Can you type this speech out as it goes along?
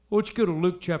Well, let's go to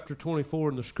Luke chapter 24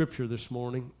 in the scripture this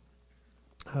morning.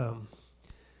 We're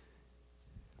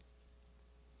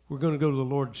going to go to the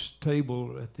Lord's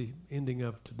table at the ending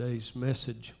of today's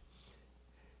message.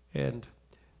 And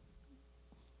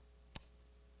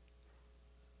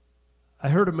I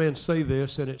heard a man say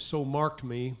this, and it so marked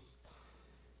me.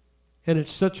 And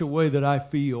it's such a way that I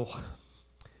feel.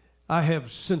 I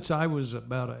have, since I was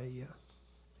about a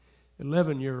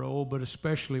 11-year-old, but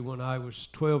especially when I was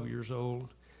 12 years old,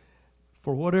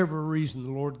 for whatever reason,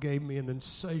 the Lord gave me an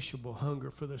insatiable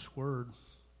hunger for this word.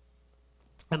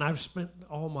 And I've spent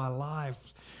all my life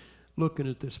looking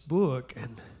at this book,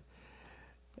 and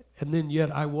then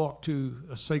yet I walk to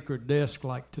a sacred desk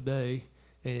like today,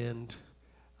 and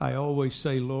I always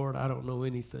say, Lord, I don't know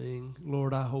anything.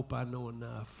 Lord, I hope I know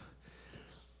enough.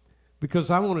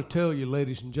 Because I want to tell you,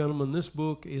 ladies and gentlemen, this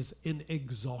book is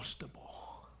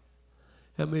inexhaustible.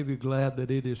 How many of you are glad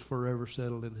that it is forever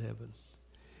settled in heaven?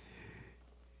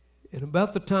 And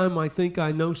about the time I think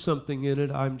I know something in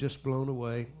it, I'm just blown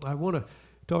away. I want to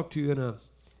talk to you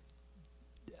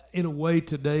in a way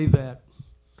today that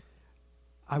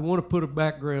I want to put a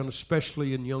background,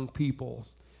 especially in young people.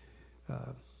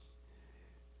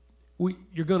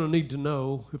 You're going to need to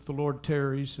know, if the Lord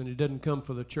tarries and He doesn't come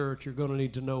for the church, you're going to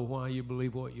need to know why you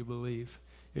believe what you believe.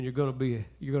 And you're going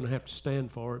to have to stand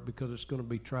for it because it's going to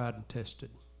be tried and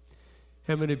tested.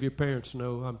 How many of your parents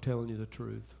know I'm telling you the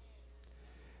truth?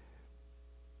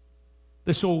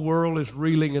 This old world is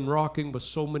reeling and rocking with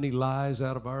so many lies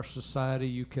out of our society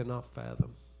you cannot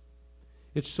fathom.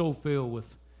 It's so filled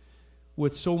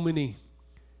with so many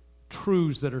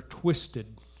truths that are twisted,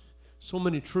 so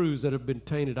many truths that have been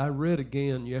tainted. I read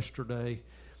again yesterday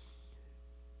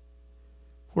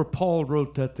where Paul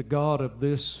wrote that the God of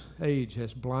this age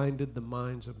has blinded the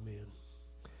minds of men.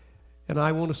 And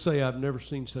I want to say I've never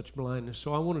seen such blindness.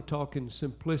 So I want to talk in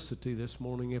simplicity this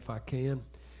morning if I can.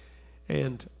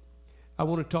 And I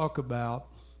want to talk about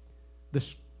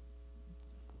this,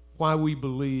 why we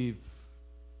believe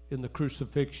in the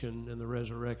crucifixion and the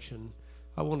resurrection.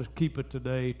 I want to keep it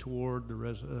today toward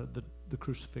the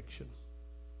crucifixion.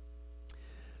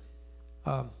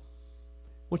 I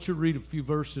want you to read a few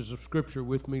verses of Scripture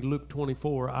with me, Luke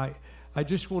 24. I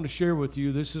just want to share with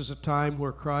you, this is a time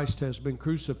where Christ has been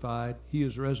crucified. He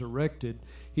is resurrected.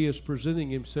 He is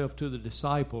presenting Himself to the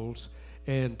disciples,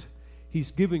 and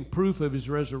He's giving proof of His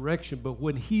resurrection, but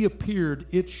when He appeared,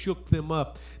 it shook them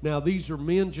up. Now, these are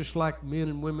men just like men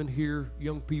and women here,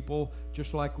 young people,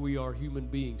 just like we are human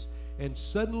beings. And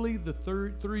suddenly, the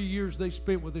 3 years they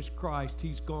spent with this Christ,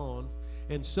 He's gone,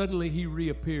 and suddenly He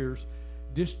reappears.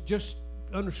 Just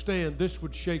understand, this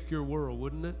would shake your world,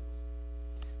 wouldn't it?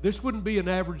 This wouldn't be an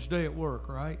average day at work,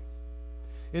 right?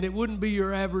 And it wouldn't be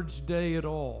your average day at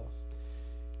all.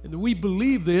 And we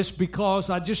believe this because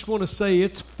I just want to say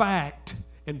it's fact,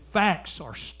 and facts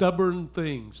are stubborn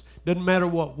things. Doesn't matter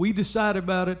what we decide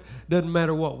about it, doesn't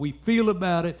matter what we feel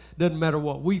about it, doesn't matter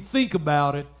what we think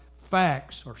about it,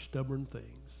 facts are stubborn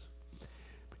things.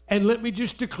 And let me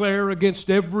just declare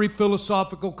against every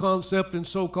philosophical concept in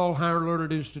so-called higher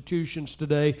learned institutions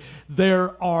today,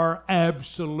 there are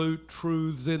absolute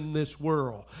truths in this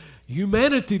world.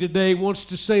 Humanity today wants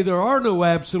to say there are no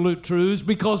absolute truths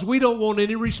because we don't want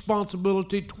any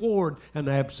responsibility toward an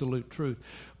absolute truth.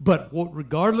 But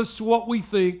regardless of what we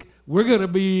think, we're going to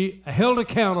be held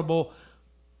accountable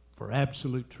for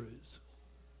absolute truths.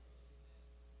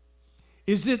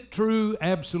 Is it true?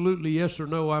 Absolutely yes or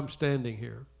no, I'm standing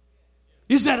here.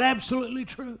 Is that absolutely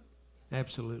true?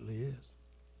 Absolutely is.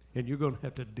 And you're going to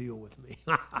have to deal with me.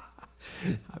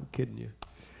 I'm kidding you.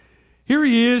 Here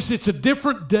he is. It's a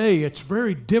different day. It's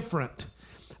very different.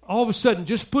 All of a sudden,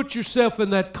 just put yourself in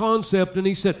that concept. And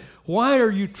he said, why are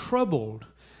you troubled?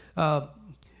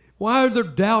 Why are there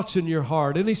doubts in your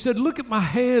heart? And he said, look at my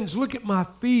hands, look at my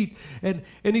feet. And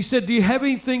he said, do you have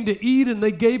anything to eat? And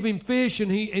they gave him fish,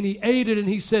 and he ate it. And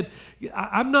he said,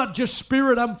 I'm not just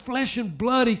spirit, I'm flesh and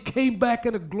blood. He came back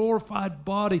in a glorified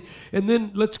body. And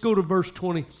then let's go to verse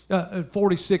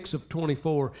 46 of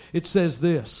 24. It says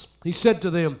this. He said to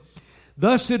them,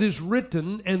 thus it is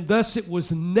written, and thus it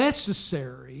was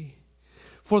necessary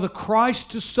for the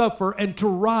Christ to suffer and to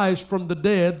rise from the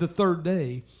dead the third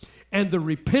day, and the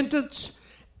repentance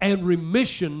and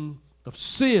remission of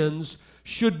sins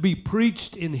should be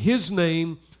preached in His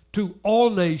name to all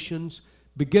nations,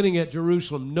 beginning at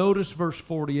Jerusalem. Notice verse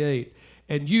 48,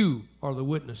 and you are the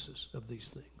witnesses of these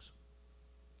things.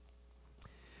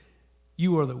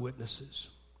 You are the witnesses.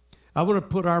 I want to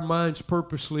put our minds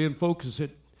purposely and focus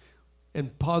it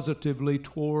and positively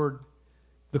toward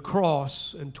the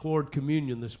cross and toward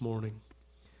communion this morning.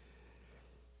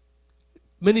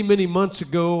 Many, many months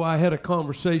ago, I had a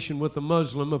conversation with a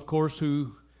Muslim, of course,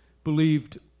 who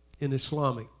believed in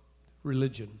Islamic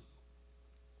religion.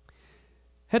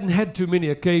 Hadn't had too many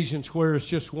occasions where it's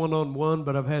just one-on-one,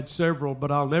 but I've had several.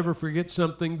 But I'll never forget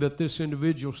something that this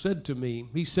individual said to me.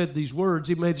 He said these words.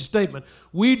 He made a statement.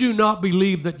 "We do not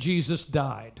believe that Jesus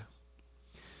died."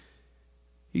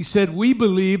 He said, "We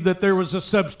believe that there was a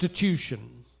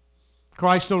substitution.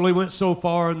 Christ only went so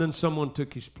far and then someone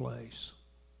took his place."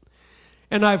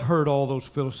 And I've heard all those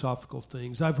philosophical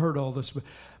things. I've heard all this.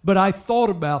 But I thought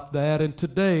about that, and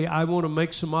today I want to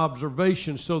make some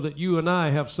observations so that you and I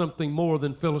have something more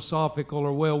than philosophical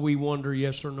or, well, we wonder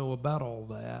yes or no about all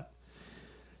that.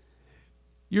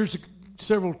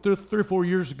 Three or 4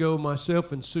 years ago,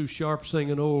 myself and Sue Sharp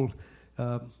sang an old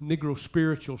Negro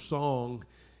spiritual song.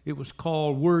 It was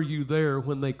called "Were You There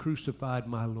When They Crucified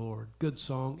My Lord?" Good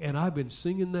song. And I've been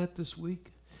singing that this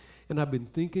week, and I've been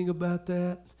thinking about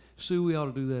that. Sue, we ought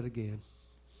to do that again.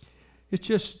 It's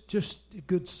just a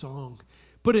good song.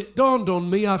 But it dawned on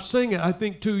me, I've sang it, I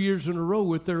think, 2 years in a row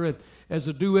with her as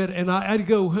a duet, and I'd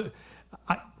go,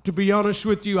 to be honest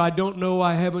with you, I don't know,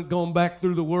 I haven't gone back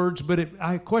through the words, but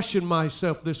I questioned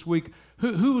myself this week,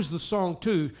 who was the song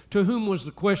to? To whom was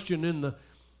the question in the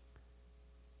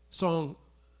song?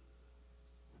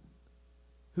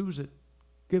 Who was it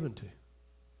given to?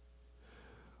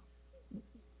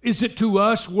 Is it to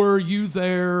us? Were you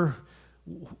there?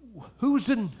 Who's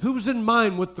in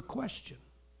mind with the question?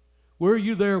 Were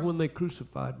you there when they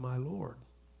crucified my Lord?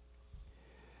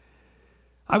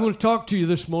 I want to talk to you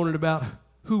this morning about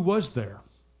who was there.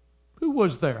 Who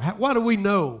was there? Why do we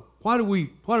know? Why do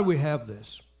we have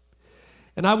this?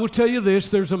 And I will tell you this,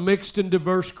 there's a mixed and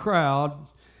diverse crowd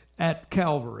at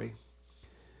Calvary.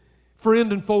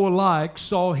 Friend and foe alike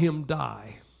saw him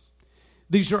die.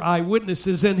 These are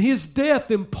eyewitnesses, and his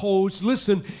death imposed,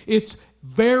 listen, its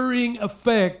varying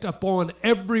effect upon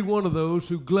every one of those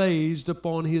who gazed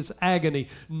upon his agony.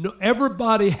 No,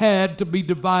 everybody had to be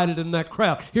divided in that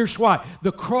crowd. Here's why.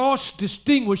 The cross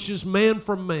distinguishes man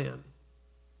from man.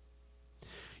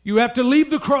 You have to leave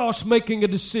the cross making a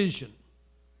decision.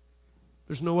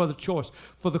 There's no other choice.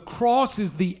 For the cross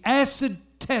is the acid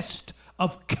test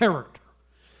of character,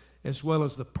 as well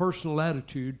as the personal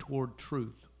attitude toward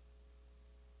truth.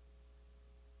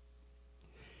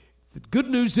 The good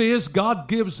news is God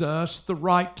gives us the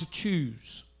right to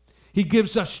choose. He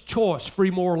gives us choice,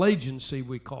 free moral agency,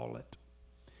 we call it.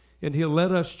 And He'll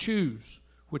let us choose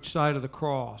which side of the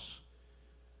cross.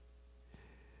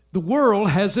 The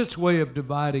world has its way of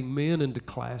dividing men into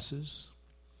classes.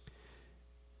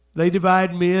 They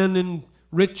divide men in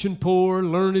rich and poor,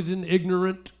 learned and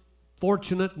ignorant,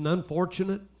 fortunate and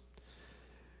unfortunate.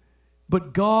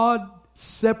 But God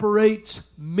separates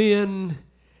men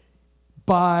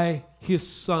by His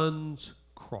Son's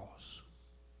cross.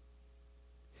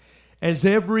 As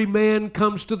every man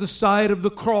comes to the side of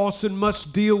the cross and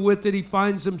must deal with it, he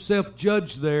finds himself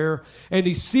judged there, and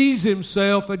he sees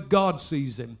himself as God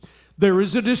sees him. There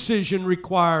is a decision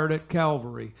required at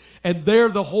Calvary, and there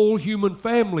the whole human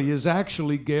family is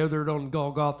actually gathered on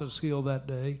Golgotha's hill that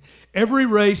day. Every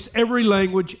race, every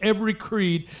language, every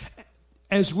creed.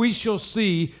 As we shall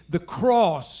see, the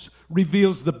cross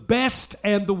reveals the best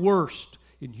and the worst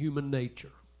in human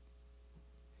nature.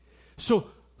 So,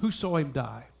 who saw him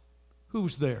die? Who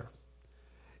was there?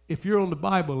 If you're on the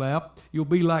Bible app, you'll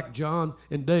be like John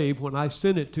and Dave. When I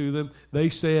sent it to them, they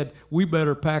said, we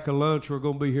better pack a lunch. We're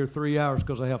going to be here 3 hours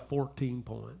because I have 14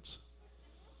 points.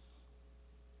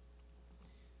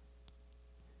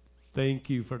 Thank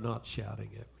you for not shouting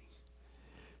at me.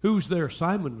 Who was there?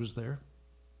 Simon was there.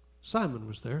 Simon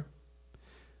was there.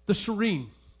 The Cyrene.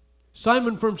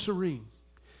 Simon from Cyrene.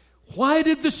 Why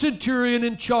did the centurion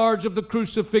in charge of the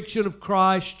crucifixion of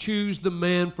Christ choose the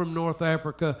man from North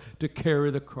Africa to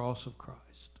carry the cross of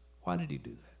Christ? Why did he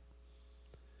do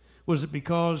that? Was it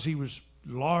because he was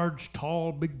large,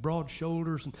 tall, big, broad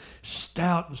shoulders and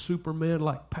stout and Superman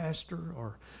like Pastor,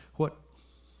 or what?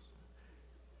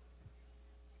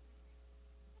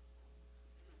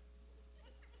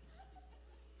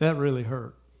 That really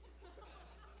hurt.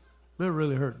 That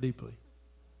really hurt deeply.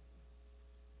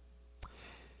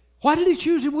 Why did he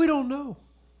choose him? We don't know.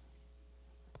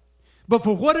 But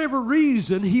for whatever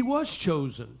reason, he was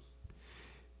chosen.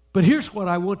 But here's what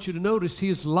I want you to notice.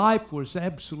 His life was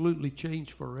absolutely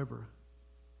changed forever.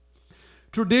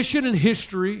 Tradition and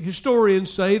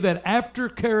historians say that after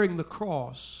carrying the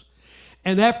cross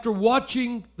and after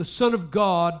watching the Son of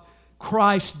God,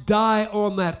 Christ, die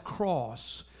on that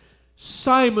cross,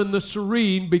 Simon the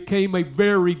Cyrene became a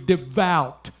very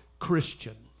devout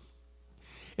Christian.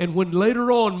 And when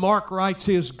later on Mark writes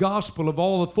his gospel, of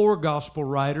all the four gospel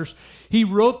writers, he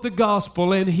wrote the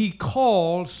gospel and he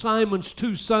called Simon's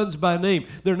two sons by name.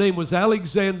 Their name was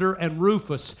Alexander and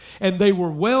Rufus, and they were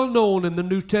well known in the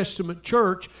New Testament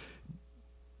church.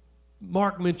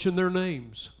 Mark mentioned their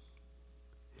names.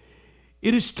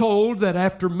 It is told that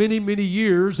after many, many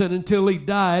years and until he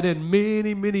died, and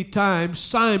many, many times,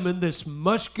 Simon, this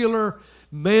muscular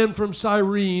man from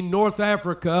Cyrene, North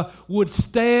Africa, would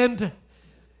stand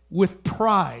with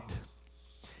pride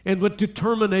and with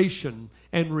determination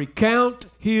and recount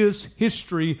his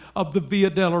history of the Via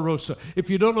Dolorosa. If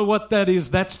you don't know what that is,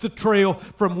 that's the trail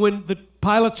from when the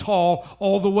Pilate's Hall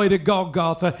all the way to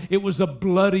Golgotha. It was a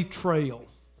bloody trail.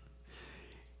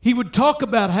 He would talk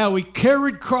about how he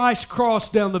carried Christ's cross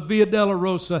down the Via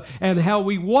Dolorosa and how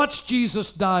we watched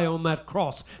Jesus die on that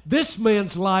cross. This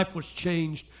man's life was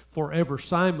changed forever.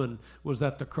 Simon was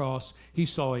at the cross. He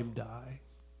saw him die.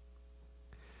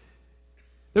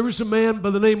 There was a man by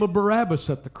the name of Barabbas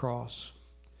at the cross.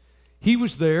 He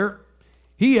was there.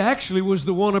 He actually was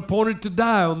the one appointed to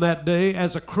die on that day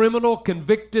as a criminal,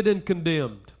 convicted and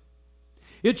condemned.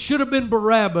 It should have been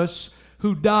Barabbas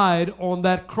who died on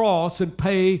that cross and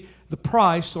pay the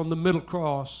price on the middle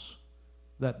cross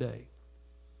that day.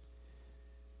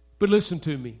 But listen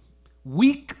to me.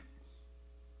 Weak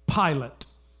Pilate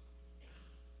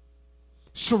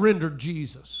surrendered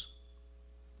Jesus.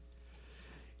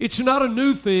 It's not a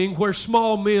new thing where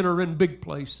small men are in big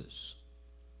places.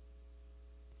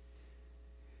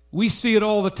 We see it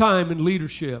all the time in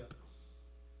leadership,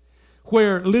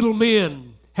 where little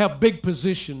men have big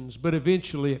positions, but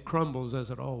eventually it crumbles, as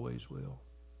it always will.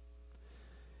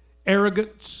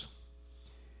 Arrogance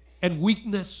and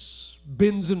weakness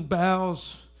bends and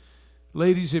bows.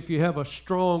 Ladies, if you have a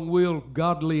strong-willed,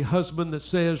 godly husband that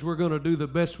says, we're going to do the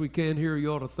best we can here,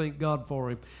 you ought to thank God for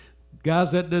him.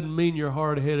 Guys, that doesn't mean you're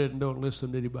hard-headed and don't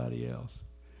listen to anybody else.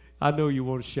 I know you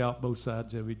want to shout both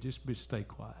sides of it. Just stay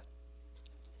quiet.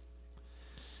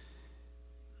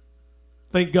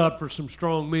 Thank God for some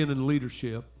strong men in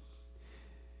leadership.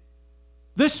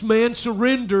 This man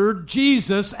surrendered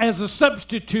Jesus as a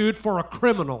substitute for a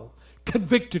criminal,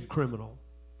 convicted criminal.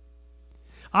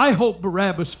 I hope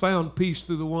Barabbas found peace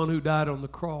through the one who died on the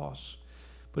cross.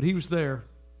 But he was there,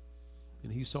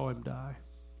 and he saw him die.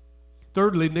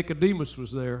 Thirdly, Nicodemus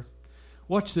was there.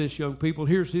 Watch this, young people.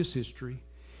 Here's his history.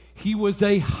 He was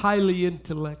a highly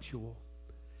intellectual,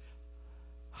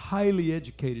 highly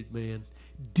educated man,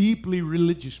 deeply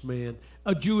religious man,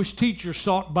 a Jewish teacher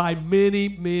sought by many,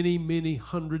 many, many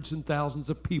hundreds and thousands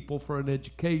of people for an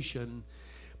education.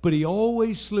 But he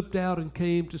always slipped out and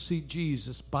came to see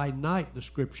Jesus by night, the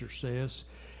Scripture says,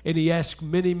 and he asked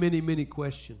many, many, many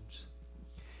questions.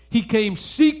 He came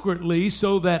secretly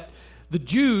so that the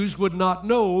Jews would not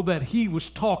know that he was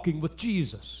talking with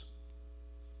Jesus.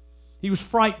 He was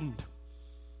frightened.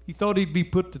 He thought he'd be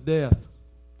put to death.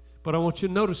 But I want you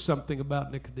to notice something about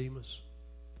Nicodemus.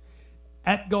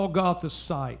 At Golgotha's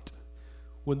site,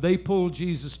 when they pulled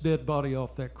Jesus' dead body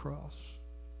off that cross,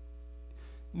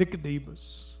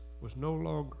 Nicodemus was no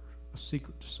longer a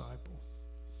secret disciple.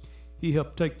 He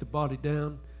helped take the body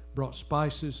down, brought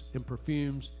spices and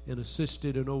perfumes, and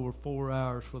assisted in over 4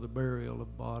 hours for the burial of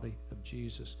the body of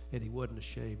Jesus, and he wasn't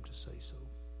ashamed to say so.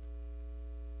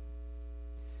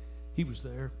 He was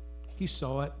there. He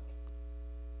saw it.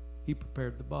 He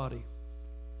prepared the body.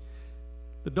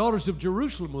 The daughters of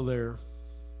Jerusalem were there.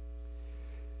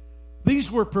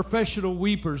 These were professional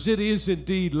weepers. It is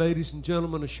indeed, ladies and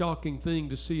gentlemen, a shocking thing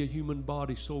to see a human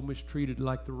body so mistreated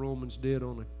like the Romans did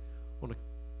on a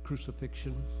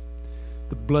crucifixion.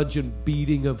 The bludgeon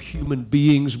beating of human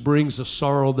beings brings a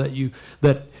sorrow that you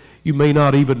may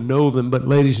not even know them. But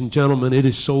ladies and gentlemen, it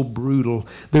is so brutal.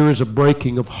 There is a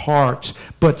breaking of hearts.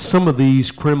 But some of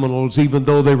these criminals, even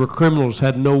though they were criminals,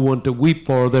 had no one to weep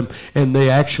for them. And they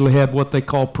actually had what they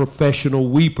call professional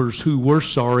weepers who were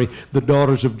sorry, the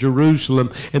daughters of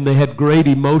Jerusalem. And they had great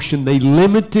emotion. They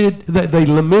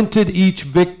lamented each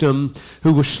victim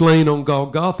who was slain on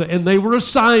Golgotha. And they were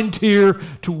assigned here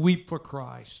to weep for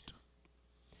Christ.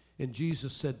 And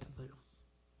Jesus said to them,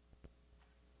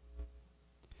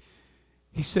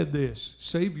 he said this,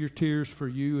 save your tears for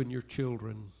you and your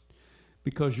children,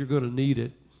 because you're going to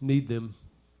need them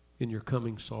in your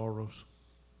coming sorrows.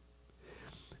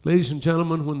 Ladies and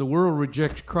gentlemen, when the world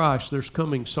rejects Christ, there's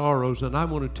coming sorrows. And I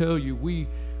want to tell you, we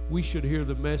should hear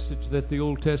the message that the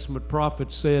Old Testament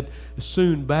prophet said,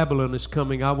 soon Babylon is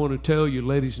coming. I want to tell you,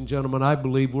 ladies and gentlemen, I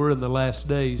believe we're in the last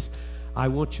days. I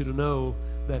want you to know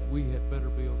that we had better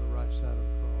be on the right side of the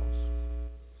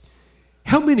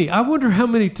cross. I wonder how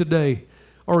many today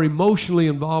are emotionally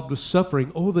involved with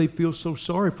suffering, oh, they feel so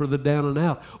sorry for the down and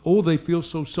out. Oh, they feel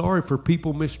so sorry for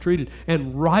people mistreated.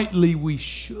 And rightly we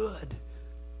should.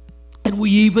 And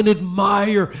we even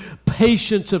admire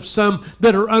patience of some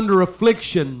that are under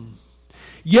affliction.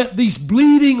 Yet these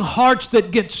bleeding hearts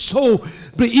that get so,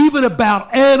 even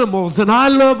about animals, and I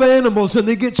love animals, and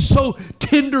they get so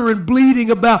tender and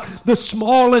bleeding about the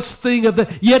smallest thing of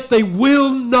that, yet they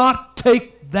will not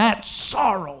take that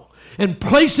sorrow and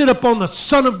place it upon the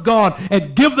Son of God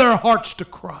and give their hearts to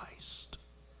Christ.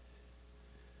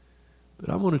 But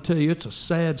I'm going to tell you, it's a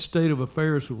sad state of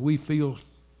affairs when we feel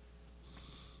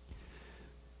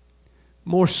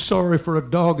more sorry for a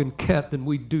dog and cat than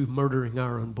we do murdering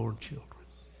our unborn children.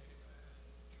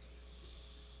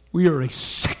 We are a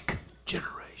sick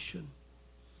generation.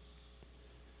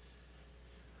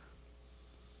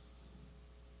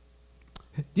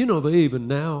 You know, they even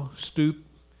now stoop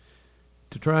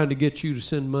to trying to get you to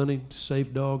send money to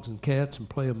save dogs and cats and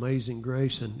play Amazing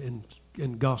Grace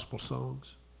and gospel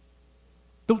songs.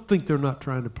 Don't think they're not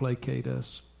trying to placate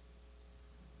us.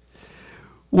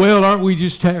 Well, aren't we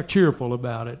just cheerful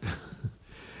about it?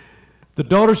 The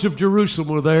daughters of Jerusalem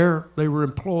were there. They were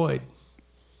employed.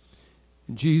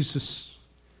 And Jesus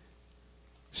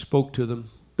spoke to them.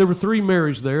 There were three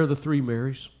Marys there, the three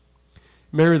Marys.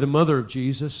 Mary, the mother of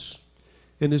Jesus,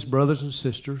 and his brothers and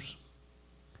sisters.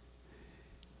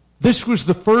 This was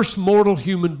the first mortal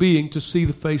human being to see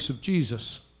the face of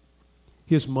Jesus,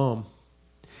 his mom.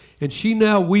 And she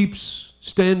now weeps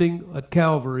standing at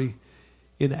Calvary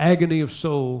in agony of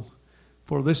soul,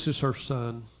 for this is her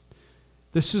son.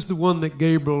 This is the one that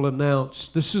Gabriel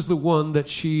announced. This is the one that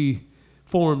she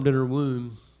formed in her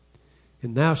womb.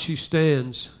 And now she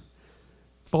stands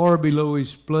far below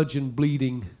his bludgeon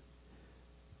bleeding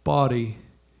body,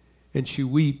 and she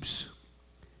weeps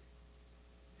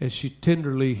as she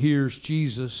tenderly hears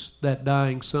Jesus, that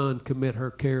dying son, commit her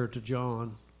care to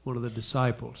John, one of the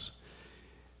disciples.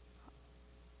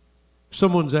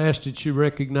 Someone's asked, did she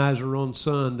recognize her own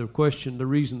son? The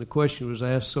reason the question was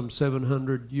asked some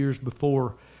 700 years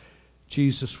before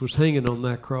Jesus was hanging on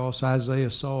that cross, Isaiah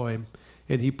saw him,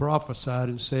 and he prophesied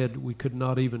and said we could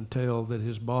not even tell that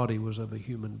his body was of a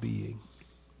human being.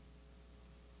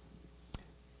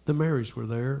 The Marys were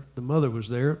there. The mother was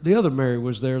there. The other Mary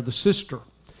was there, the sister.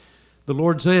 The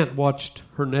Lord's aunt watched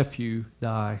her nephew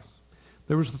die.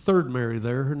 There was the third Mary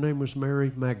there. Her name was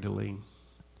Mary Magdalene.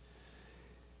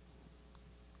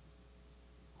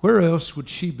 Where else would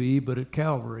she be but at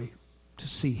Calvary to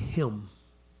see him,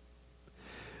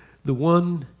 the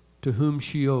one to whom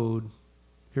she owed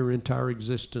her entire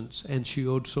existence, and she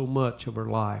owed so much of her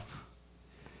life?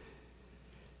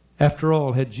 After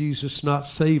all, had Jesus not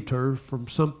saved her from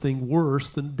something worse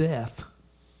than death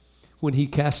when he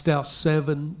cast out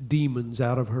 7 demons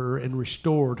out of her and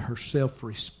restored her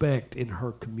self-respect in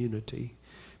her community?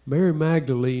 Mary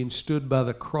Magdalene stood by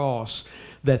the cross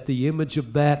that the image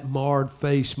of that marred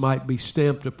face might be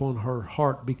stamped upon her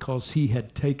heart, because he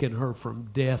had taken her from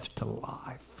death to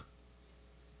life.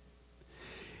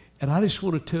 And I just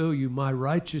want to tell you, my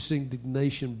righteous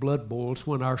indignation blood boils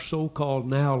when our so-called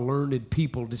now learned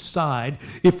people decide,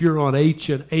 if you're on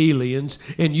Ancient Aliens,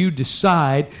 and you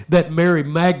decide that Mary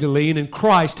Magdalene and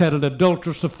Christ had an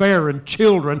adulterous affair and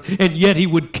children, and yet he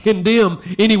would condemn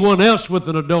anyone else with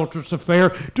an adulterous affair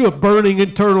to a burning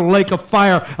eternal lake of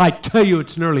fire. I tell you,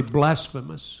 it's nearly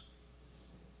blasphemous.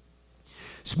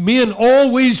 Men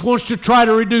always wants to try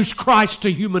to reduce Christ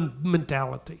to human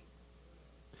mentality.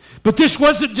 But this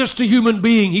wasn't just a human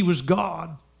being. He was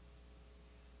God.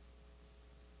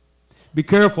 Be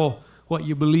careful what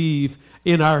you believe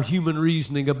in our human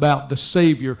reasoning about the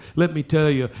Savior. Let me tell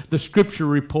you, the Scripture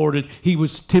reported he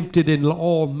was tempted in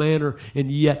all manner, and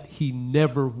yet he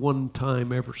never one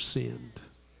time ever sinned.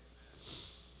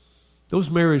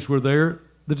 Those Marys were there.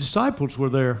 The disciples were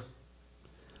there.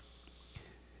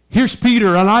 Here's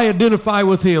Peter, and I identify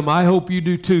with him. I hope you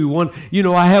do too.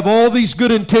 I have all these good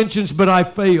intentions, but I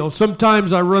fail.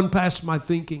 Sometimes I run past my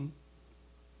thinking.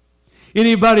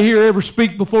 Anybody here ever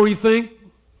speak before you think?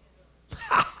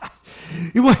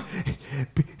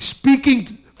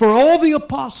 Speaking for all the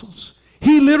apostles,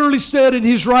 he literally said in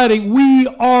his writing, we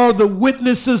are the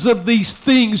witnesses of these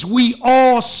things. We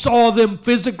all saw them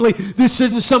physically. This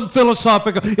isn't some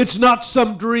philosophical. It's not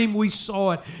some dream. We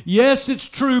saw it. Yes, it's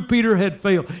true Peter had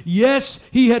failed. Yes,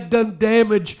 he had done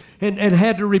damage and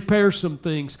had to repair some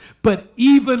things. But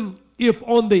even if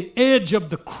on the edge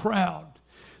of the crowd,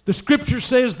 the Scripture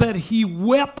says that he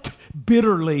wept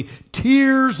bitterly,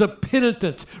 tears of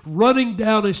penitence running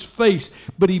down his face.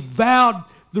 But he vowed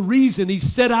the reason. He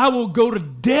said, I will go to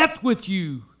death with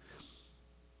you.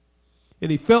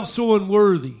 And he felt so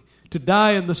unworthy to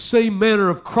die in the same manner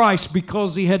of Christ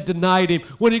because he had denied him.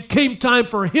 When it came time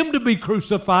for him to be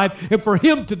crucified and for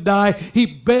him to die, he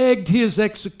begged his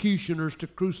executioners to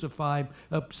crucify him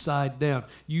upside down.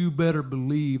 You better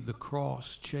believe the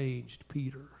cross changed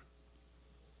Peter.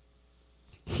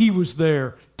 He was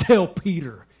there. Tell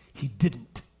Peter he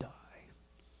didn't die.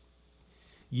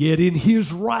 Yet in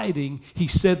his writing, he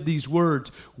said these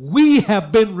words, "We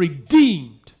have been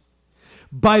redeemed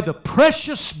by the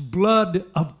precious blood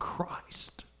of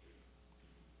Christ."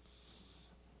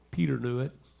 Peter knew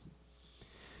it.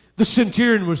 The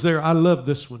centurion was there. I love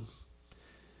this one.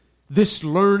 This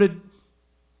learned,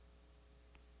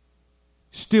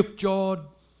 stiff-jawed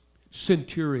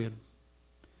centurion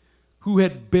who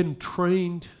had been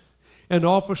trained, an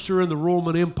officer in the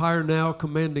Roman Empire now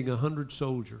commanding 100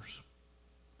 soldiers.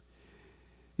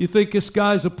 You think this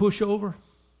guy's a pushover?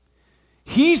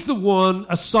 He's the one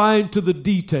assigned to the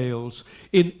details,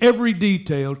 in every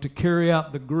detail, to carry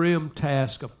out the grim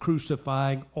task of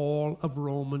crucifying all of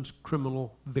Rome's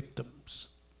criminal victims.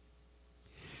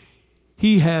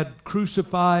 He had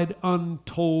crucified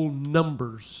untold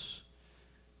numbers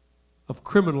of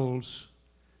criminals,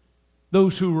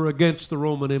 those who were against the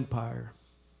Roman Empire.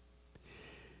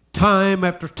 Time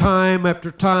after time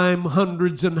after time,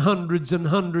 hundreds and hundreds and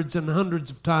hundreds and hundreds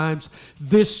of times,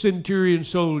 this centurion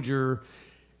soldier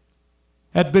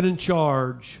had been in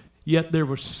charge, yet there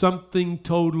was something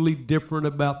totally different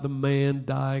about the man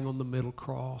dying on the middle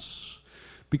cross.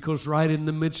 Because right in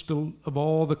the midst of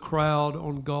all the crowd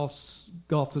on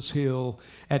Golgotha's Hill,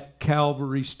 at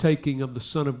Calvary's taking of the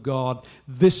Son of God,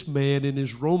 this man in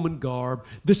his Roman garb,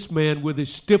 this man with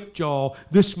his stiff jaw,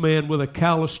 this man with a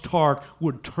calloused heart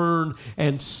would turn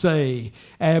and say,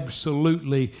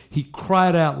 absolutely, he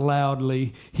cried out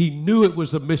loudly. He knew it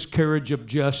was a miscarriage of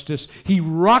justice. He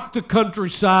rocked the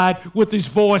countryside with his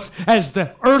voice as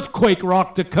the earthquake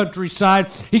rocked the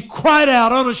countryside. He cried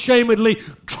out unashamedly,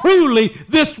 truly,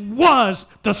 this was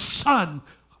the Son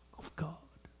of God.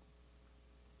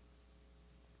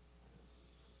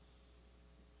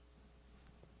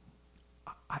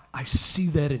 I see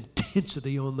that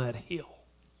intensity on that hill.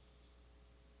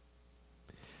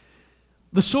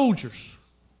 The soldiers,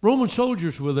 Roman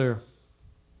soldiers were there.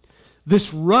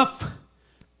 This rough,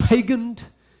 pagan,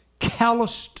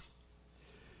 calloused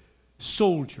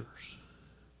soldiers,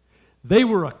 they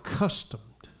were accustomed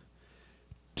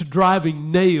to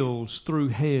driving nails through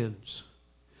hands,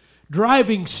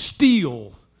 driving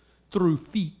steel through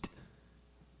feet,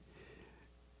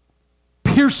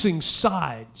 piercing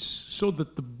sides so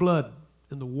that the blood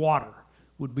and the water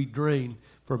would be drained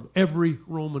from every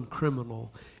Roman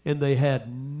criminal, and they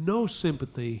had no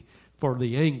sympathy for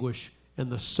the anguish and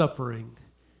the suffering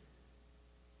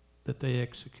that they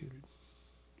executed.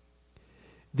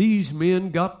 These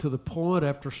men got to the point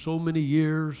after so many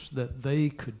years that they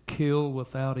could kill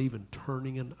without even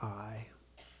turning an eye.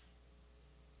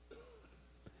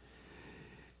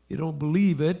 You don't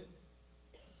believe it?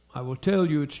 I will tell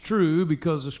you it's true,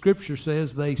 because the Scripture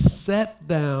says they sat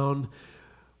down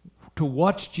to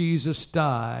watch Jesus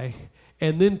die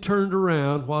and then turned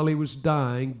around while he was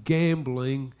dying,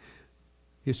 gambling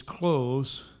his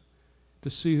clothes to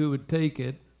see who would take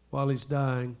it while he's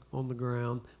dying on the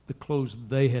ground, the clothes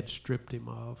they had stripped him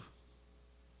of.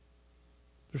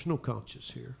 There's no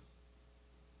conscience here.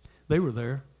 They were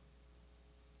there.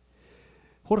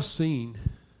 What a scene.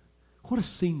 What a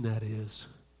scene that is.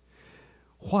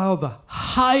 While the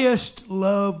highest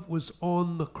love was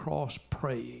on the cross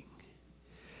praying,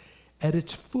 at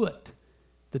its foot,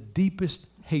 the deepest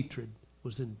hatred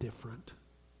was indifferent.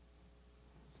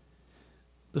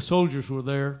 The soldiers were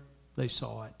there. They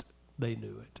saw it. They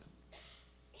knew it.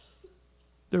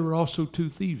 There were also 2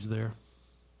 thieves there.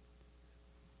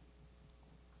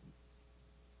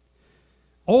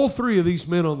 All 3 of these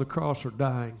men on the cross are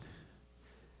dying.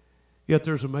 Yet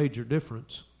there's a major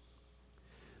difference.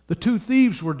 The 2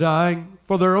 thieves were dying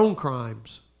for their own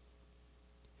crimes.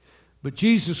 But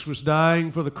Jesus was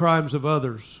dying for the crimes of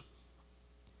others.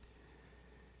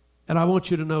 And I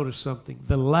want you to notice something.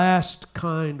 The last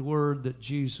kind word that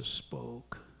Jesus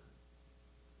spoke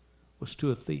was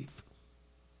to a thief.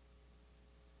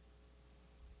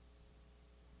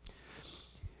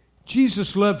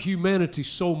 Jesus loved humanity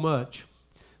so much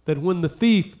that when the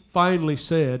thief finally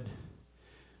said,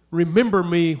 "Remember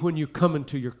me when you come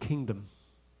into your kingdom."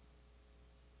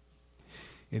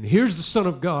 And here's the Son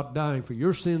of God dying for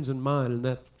your sins and mine and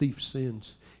that thief's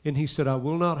sins. And he said, "I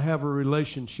will not have a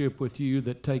relationship with you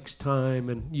that takes time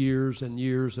and years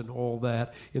and all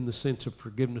that in the sense of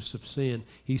forgiveness of sin."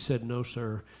 He said, "No,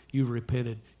 sir, you've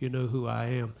repented. You know who I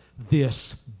am.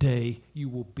 This day you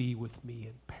will be with me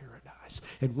in paradise." paradise.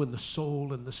 And when the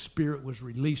soul and the spirit was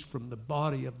released from the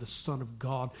body of the Son of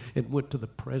God and went to the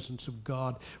presence of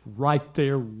God, right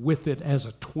there with it, as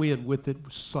a twin with it,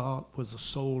 was the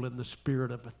soul and the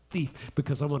spirit of a thief.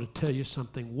 Because I want to tell you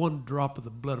something, one drop of the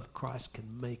blood of Christ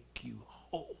can make you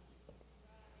whole.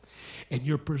 And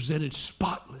you're presented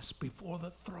spotless before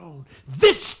the throne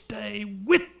this day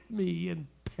with me in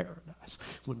paradise.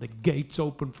 When the gates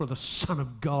opened for the Son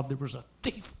of God, there was a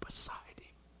thief beside him.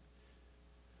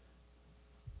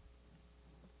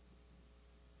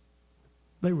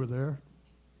 They were there.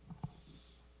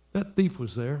 That thief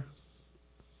was there.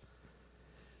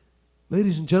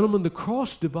 Ladies and gentlemen, the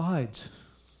cross divides.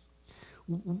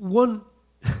 One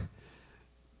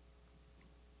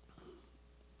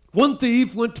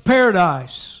thief went to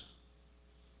paradise.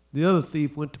 The other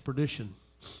thief went to perdition.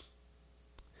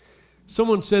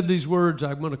 Someone said these words.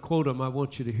 I'm going to quote them. I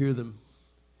want you to hear them.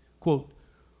 Quote,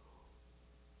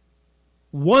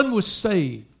 "One was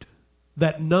saved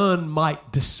that none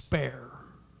might despair,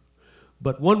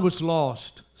 but one was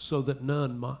lost so that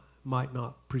none might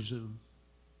not presume."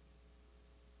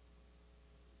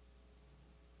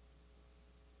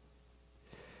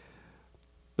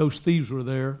 Those thieves were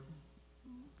there.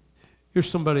 Here's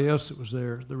somebody else that was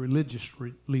there. The religious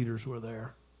leaders were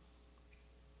there.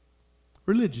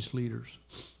 Religious leaders.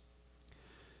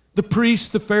 The priests,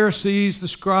 the Pharisees, the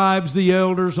scribes, the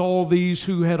elders, all these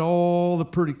who had all the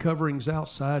pretty coverings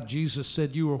outside. Jesus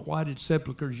said, "You are whited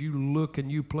sepulchres. You look and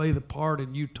you play the part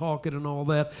and you talk it and all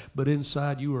that, but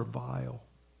inside you are vile."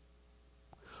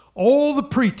 All the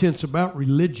pretense about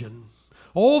religion,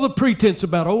 all the pretense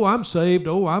about, oh, I'm saved,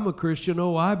 oh, I'm a Christian,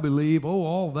 oh, I believe, oh,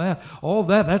 all that,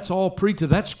 that's all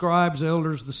pretense. That's scribes,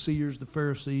 elders, the seers, the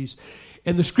Pharisees.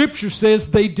 And the scripture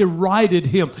says they derided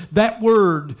him. That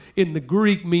word in the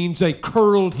Greek means a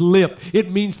curled lip.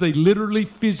 It means they literally,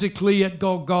 physically at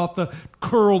Golgotha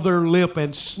curled their lip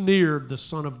and sneered the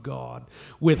Son of God.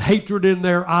 With hatred in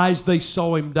their eyes, they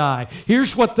saw him die.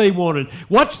 Here's what they wanted.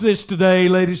 Watch this today,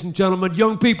 ladies and gentlemen.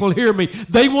 Young people, hear me.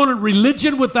 They wanted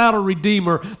religion without a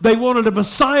Redeemer. They wanted a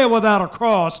Messiah without a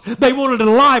cross. They wanted a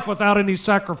life without any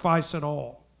sacrifice at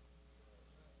all.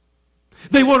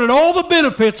 They wanted all the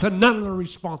benefits and none of the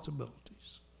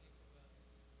responsibilities.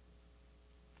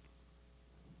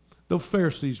 The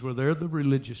Pharisees were there. The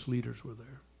religious leaders were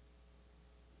there.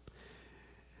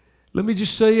 Let me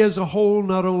just say as a whole,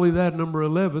 not only that, number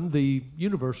 11, the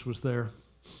universe was there.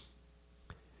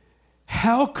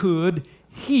 How could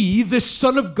he, this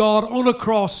Son of God on a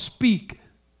cross, speak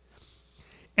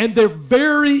and their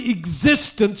very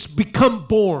existence become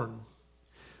born?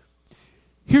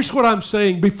 Here's what I'm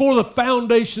saying. Before the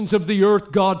foundations of the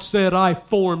earth, God said, "I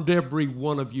formed every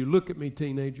one of you." Look at me,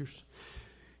 teenagers.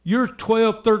 You're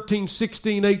 12, 13,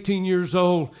 16, 18 years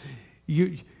old.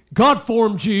 God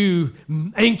formed you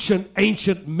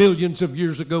ancient millions of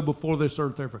years ago before this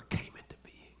earth ever came into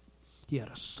being. He had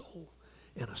a soul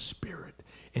and a spirit.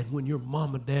 And when your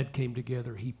mom and dad came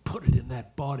together, he put it in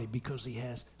that body because he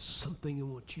has something he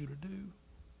wants you to do.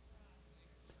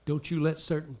 Don't you let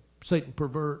Satan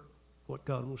pervert what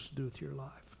God wants to do with your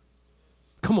life.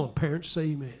 Come on, parents, say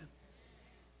amen.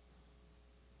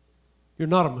 You're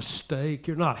not a mistake.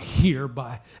 You're not here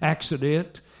by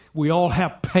accident. We all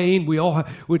have pain.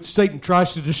 Satan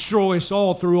tries to destroy us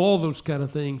all through all those kind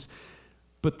of things.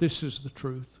 But this is the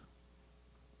truth.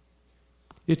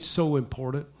 It's so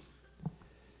important.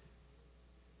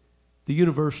 The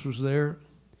universe was there.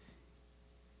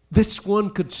 This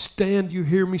one could stand, you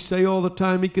hear me say all the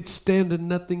time, he could stand in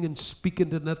nothing and speak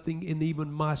into nothing, and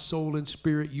even my soul and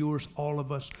spirit, yours, all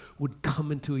of us, would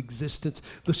come into existence.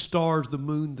 The stars, the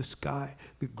moon, the sky,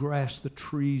 the grass, the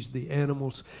trees, the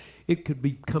animals, it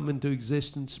could come into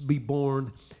existence, be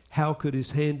born. How could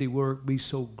his handiwork be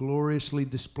so gloriously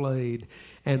displayed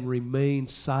and remain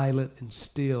silent and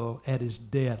still at his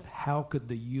death? How could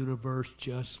the universe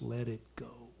just let it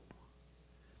go?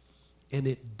 And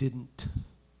it didn't.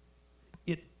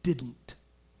 Didn't.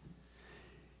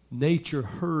 Nature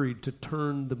hurried to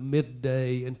turn the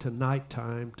midday into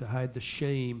nighttime to hide the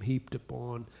shame heaped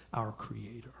upon our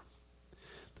Creator.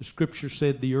 The scripture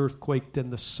said the earth quaked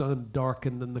and the sun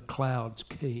darkened and the clouds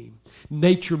came.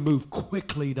 Nature moved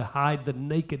quickly to hide the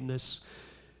nakedness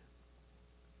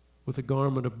with a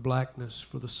garment of blackness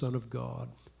for the Son of God.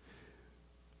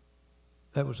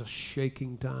 That was a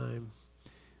shaking time.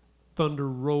 Thunder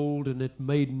rolled and it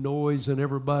made noise, and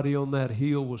everybody on that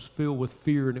hill was filled with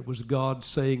fear, and it was God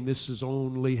saying, "This is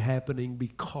only happening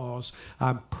because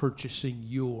I'm purchasing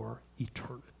your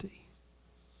eternity."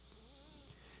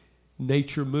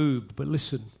 Nature moved, but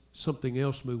listen, something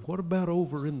else moved. What about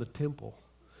over in the temple?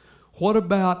 What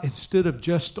about instead of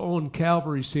just on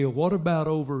Calvary's Hill, what about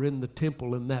over in the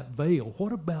temple in that veil?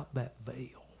 What about that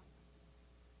veil?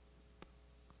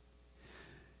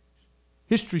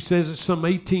 History says it's some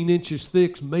 18 inches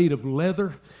thick, made of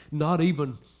leather. Not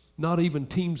even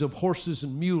teams of horses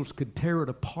and mules could tear it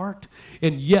apart.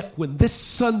 And yet when this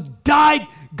son died,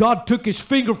 God took his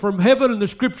finger from heaven, and the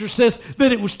scripture says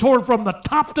that it was torn from the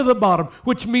top to the bottom,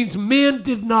 which means men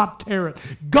did not tear it.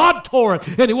 God tore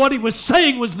it. And what he was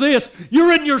saying was this: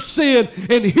 you're in your sin,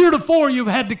 and heretofore you've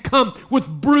had to come with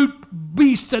brute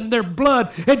beasts and their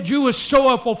blood and Jewish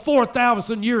show for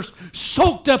 4,000 years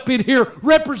soaked up in here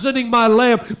representing my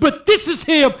lamb. But this is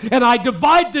him, and I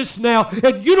divide this now,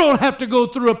 and you don't have to go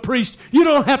through a priest. You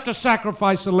don't have to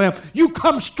sacrifice a lamb. You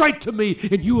come straight to me,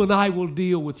 and you and I will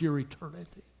deal with your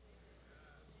eternity.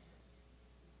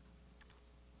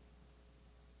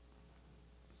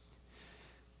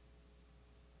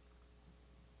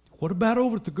 What about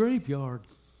over at the graveyard?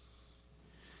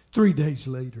 3 days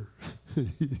later.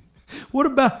 What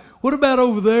about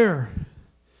over there?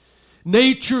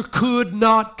 Nature could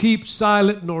not keep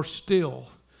silent nor still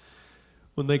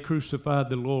when they crucified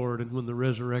the Lord and when the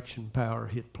resurrection power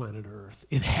hit planet Earth.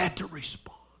 It had to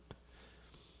respond.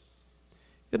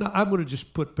 And I'm going to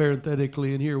just put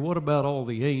parenthetically in here, what about all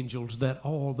the angels,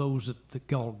 all those at the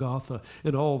Golgotha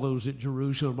and all those at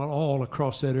Jerusalem, all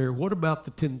across that area? What about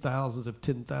the 10,000s of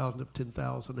 10,000 of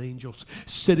 10,000 angels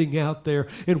sitting out there?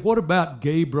 And what about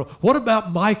Gabriel? What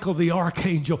about Michael the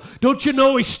archangel? Don't you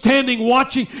know he's standing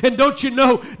watching? And don't you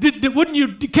know,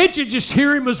 can't you just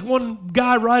hear him, as one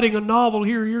guy writing a novel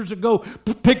here years ago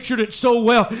pictured it so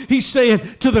well? He's saying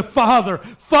to the Father,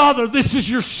 Father, this is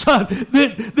your son.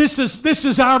 This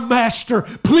is our master.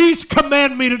 Please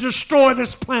command me to destroy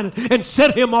this planet and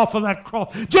set him off of that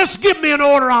cross. Just give me an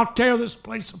order, I'll tear this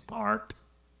place apart.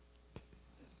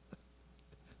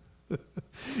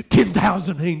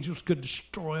 10,000 angels could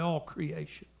destroy all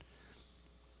creation.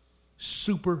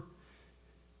 Super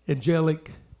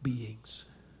angelic beings.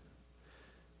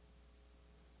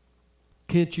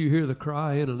 Can't you hear the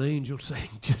cry in an angel saying,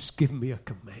 just give me a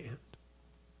command?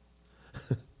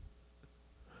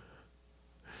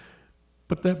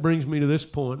 But that brings me to this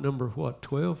point, number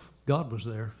 12? God was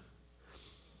there.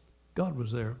 God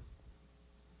was there.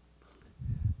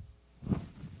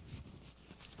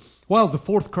 While the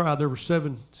fourth cry, there were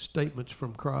 7 statements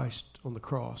from Christ on the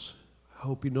cross. I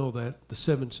hope you know that. The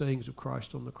 7 sayings of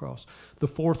Christ on the cross. The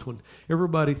fourth one,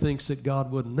 everybody thinks that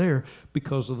God wasn't there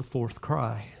because of the fourth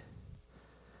cry.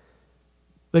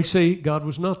 They say God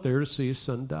was not there to see his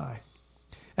son die.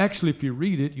 Actually, if you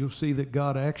read it, you'll see that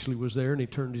God actually was there and he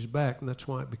turned his back, and that's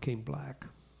why it became black.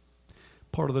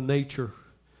 Part of the nature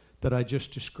that I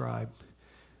just described.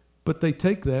 But they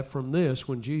take that from this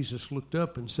when Jesus looked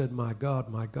up and said, my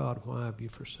God, why have you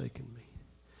forsaken me?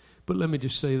 But let me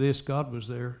just say this, God was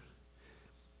there.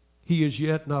 He is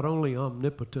yet not only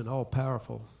omnipotent,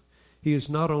 all-powerful. He is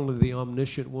not only the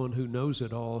omniscient one who knows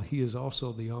it all, he is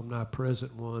also the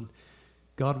omnipresent one.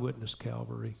 God witnessed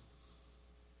Calvary.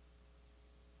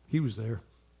 He was there.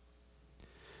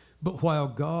 But while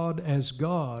God, as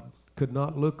God, could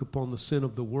not look upon the sin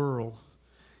of the world,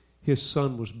 his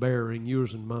son was bearing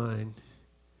yours and mine.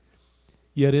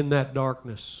 Yet in that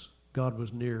darkness, God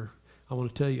was near. I want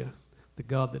to tell you, the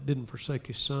God that didn't forsake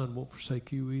his son won't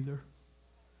forsake you either.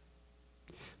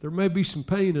 There may be some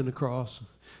pain in the cross.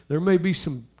 There may be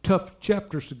some tough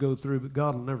chapters to go through, but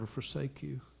God will never forsake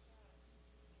you.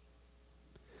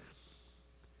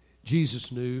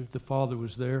 Jesus knew the Father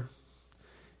was there.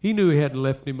 He knew he hadn't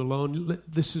left him alone.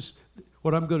 This is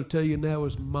what I'm going to tell you now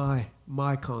is my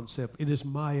concept. It is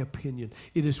my opinion.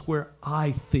 It is where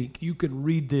I think. You can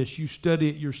read this. You study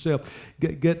it yourself.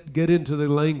 Get into the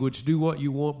language. Do what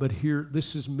you want. But here,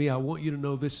 this is me. I want you to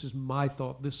know this is my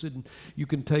thought. This isn't. You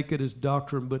can take it as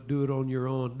doctrine, but do it on your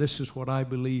own. This is what I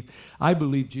believe. I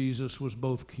believe Jesus was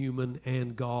both human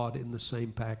and God in the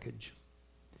same package.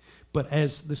 But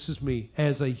this is me,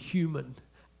 as a human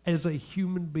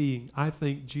being, I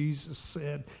think Jesus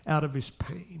said out of his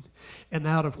pain and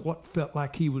out of what felt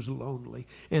like he was lonely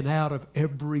and out of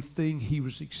everything he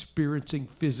was experiencing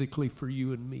physically for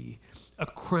you and me, a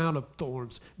crown of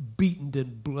thorns, beaten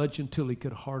and bludgeoned till he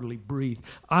could hardly breathe,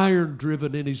 iron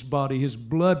driven in his body, his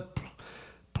blood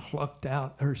plucked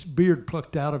out, or his beard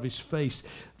plucked out of his face.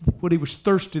 When he was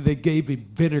thirsty, they gave him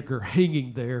vinegar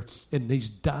hanging there, and he's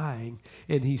dying.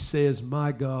 And he says,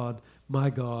 my God,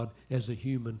 as a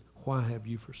human, why have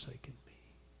you forsaken me?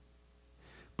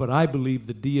 But I believe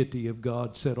the deity of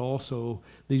God said also,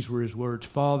 these were his words,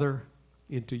 Father,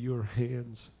 into your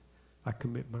hands I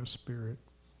commit my spirit.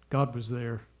 God was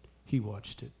there. He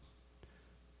watched it.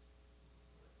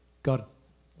 God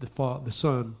the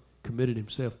Son committed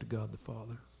himself to God the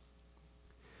Father.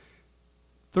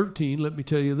 13, let me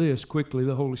tell you this quickly,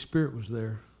 the Holy Spirit was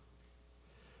there.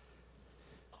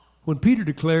 When Peter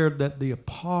declared that the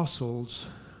apostles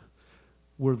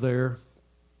were there,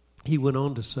 he went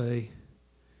on to say,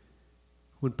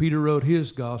 when Peter wrote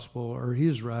his gospel or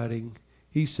his writing,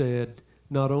 he said,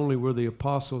 not only were the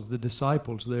apostles, the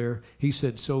disciples there, he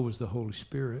said, so was the Holy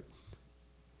Spirit.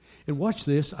 And watch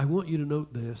this. I want you to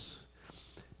note this.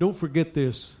 Don't forget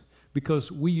this,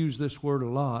 because we use this word a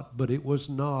lot, but it was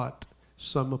not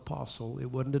some apostle.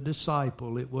 It wasn't a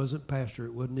disciple. It wasn't pastor.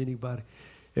 It wasn't anybody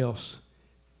else.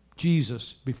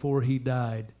 Jesus, before he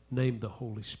died, named the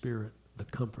Holy Spirit the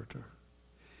Comforter.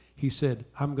 He said,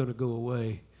 I'm going to go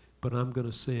away, but I'm going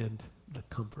to send the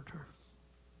Comforter.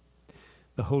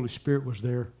 The Holy Spirit was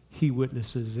there. He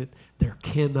witnesses it. There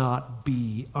cannot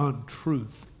be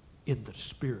untruth in the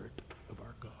Spirit of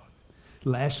our God.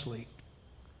 Lastly,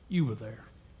 you were there.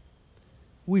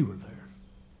 We were there.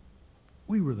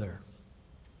 We were there.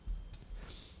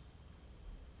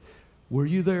 Were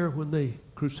you there when they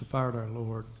crucified our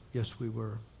Lord? Yes, we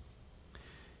were.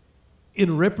 In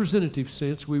a representative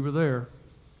sense, we were there.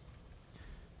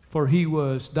 For he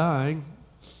was dying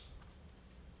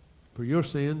for your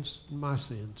sins and my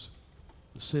sins,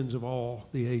 the sins of all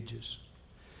the ages.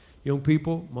 Young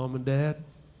people, mom and dad,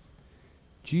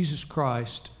 Jesus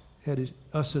Christ had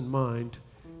us in mind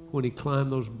when he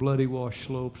climbed those bloody washed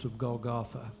slopes of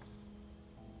Golgotha.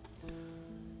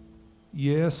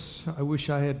 Yes, I wish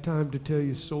I had time to tell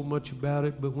you so much about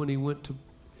it, but when he went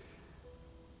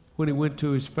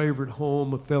to his favorite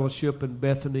home of fellowship in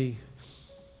Bethany,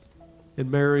 and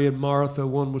Mary and Martha,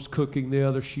 one was cooking, the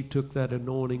other, she took that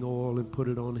anointing oil and put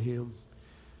it on him,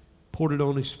 poured it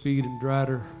on his feet and dried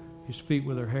his feet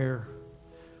with her hair.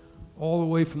 All the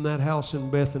way from that house in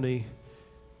Bethany,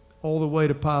 all the way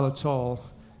to Pilate's Hall,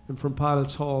 and from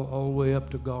Pilate's Hall all the way up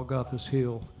to Golgotha's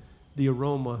Hill, the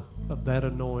aroma of that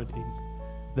anointing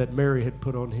that Mary had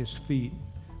put on his feet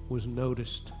was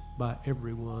noticed by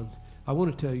everyone. I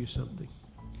want to tell you something.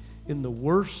 In the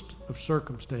worst of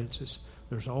circumstances,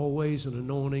 there's always an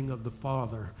anointing of the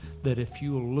Father that if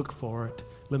you will look for it,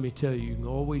 let me tell you, you can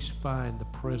always find the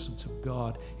presence of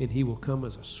God, and he will come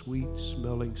as a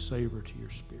sweet-smelling savor to your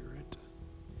spirit.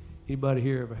 Anybody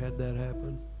here ever had that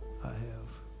happen? I have.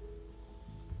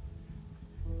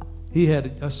 He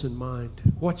had us in mind.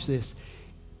 Watch this.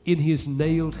 In his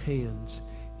nailed hands,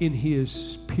 in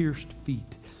his pierced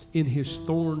feet, in his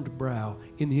thorned brow,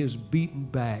 in his beaten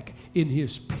back, in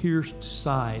his pierced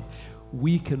side,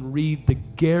 we can read the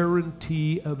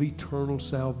guarantee of eternal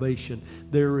salvation.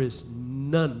 There is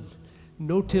none,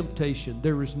 no temptation.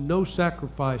 There is no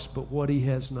sacrifice but what he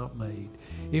has not made.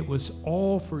 It was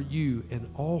all for you and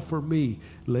all for me.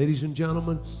 Ladies and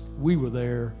gentlemen, we were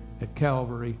there at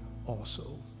Calvary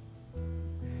also.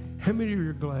 How many of you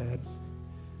are glad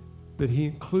that he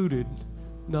included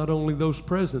not only those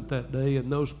present that day and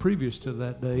those previous to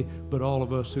that day, but all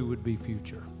of us who would be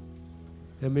future?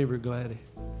 How many of you are glad?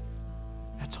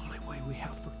 That's the only way we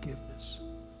have forgiveness.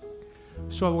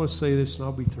 So I want to say this and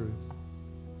I'll be through.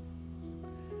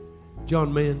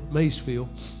 John Masefield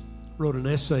wrote an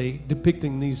essay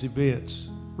depicting these events,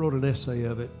 wrote an essay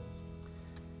of it.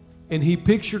 And he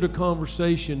pictured a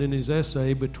conversation in his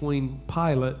essay between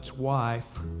Pilate's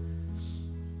wife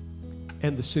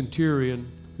and the centurion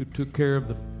who took care of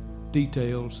the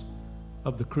details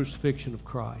of the crucifixion of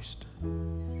Christ.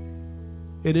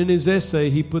 And in his essay,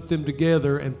 he put them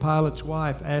together, and Pilate's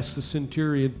wife asked the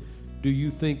centurion, "Do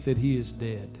you think that he is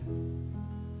dead?"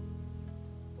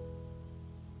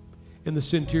 And the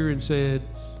centurion said,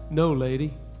 "No,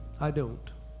 lady, I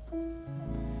don't."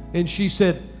 And she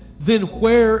said, "Then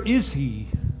where is he?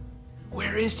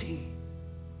 Where is he?"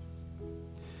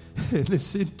 And the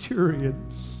centurion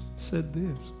said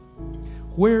this,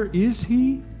 "Where is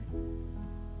he?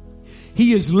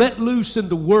 He is let loose in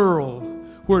the world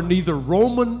where neither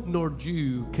Roman nor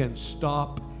Jew can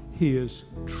stop his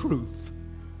truth."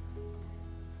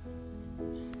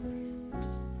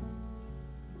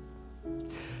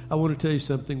 I want to tell you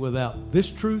something. Without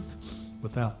this truth,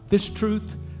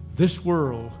 this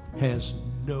world has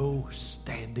no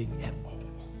standing at all.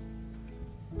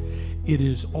 It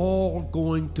is all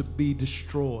going to be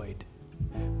destroyed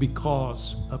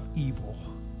because of evil.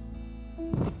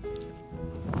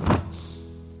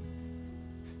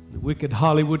 The wicked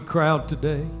Hollywood crowd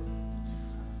today,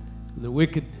 and the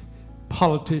wicked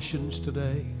politicians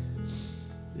today,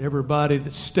 everybody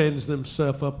that stands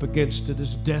themselves up against it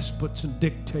as despots and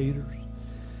dictators.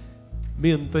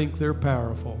 Men think they're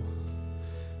powerful.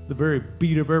 The very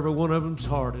beat of every one of them's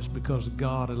heart is because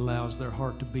God allows their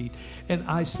heart to beat. And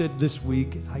I said this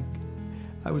week,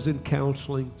 I was in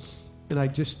counseling, and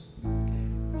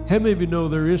how many of you know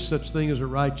there is such thing as a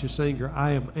righteous anger?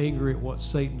 I am angry at what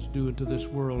Satan's doing to this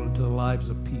world and to the lives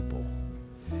of people.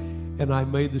 And I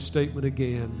made the statement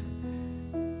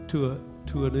again to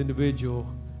an individual.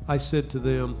 I said to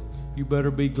them, you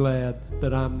better be glad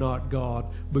that I'm not God,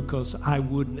 because I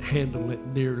wouldn't handle it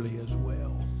nearly as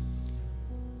well.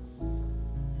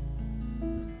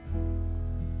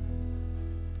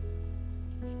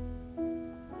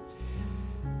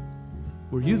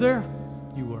 Were you there?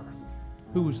 You were.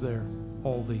 Who was there?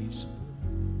 All these.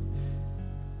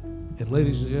 And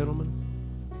ladies and gentlemen,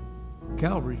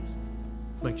 Calvary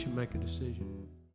makes you make a decision.